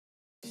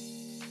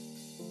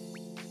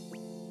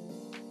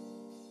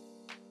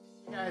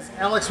Guys,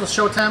 Alex with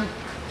Showtime.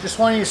 Just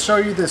wanted to show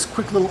you this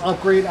quick little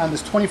upgrade on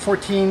this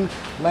 2014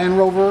 Land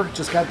Rover.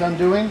 Just got done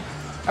doing.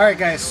 Alright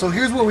guys, so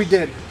here's what we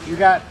did. You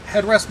got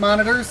headrest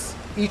monitors.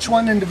 Each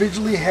one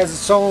individually has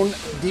its own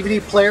DVD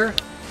player.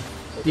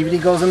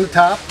 DVD goes in the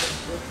top.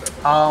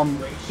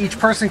 Each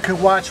person could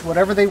watch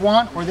whatever they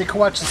want, or they could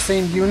watch the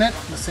same unit,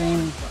 the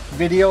same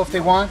video if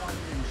they want.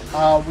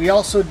 We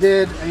also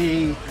did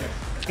a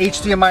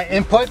HDMI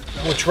input,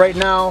 which right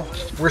now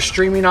we're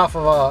streaming off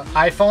of an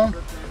iPhone.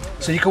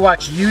 So you can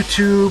watch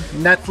YouTube,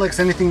 Netflix,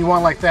 anything you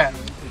want like that.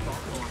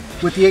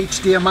 With the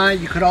HDMI,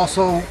 you could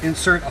also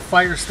insert a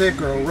Fire Stick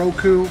or a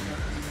Roku,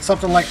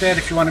 something like that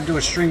if you want to do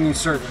a streaming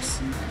service.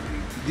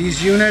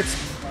 These units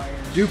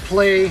do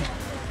play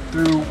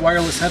through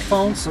wireless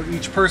headphones, so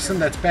each person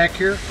that's back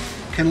here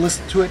can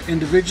listen to it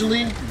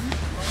individually. It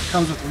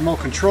comes with remote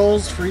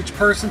controls for each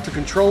person to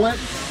control it.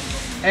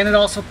 And it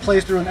also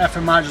plays through an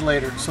FM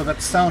modulator, so that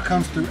the sound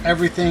comes through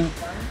everything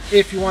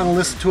if you want to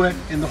listen to it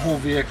in the whole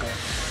vehicle.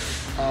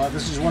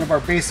 This is one of our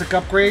basic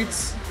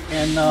upgrades,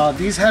 and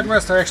these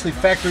headrests are actually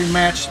factory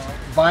matched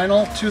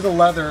vinyl to the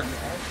leather,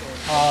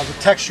 the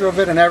texture of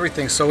it and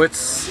everything, so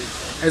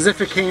it's as if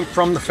it came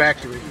from the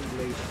factory.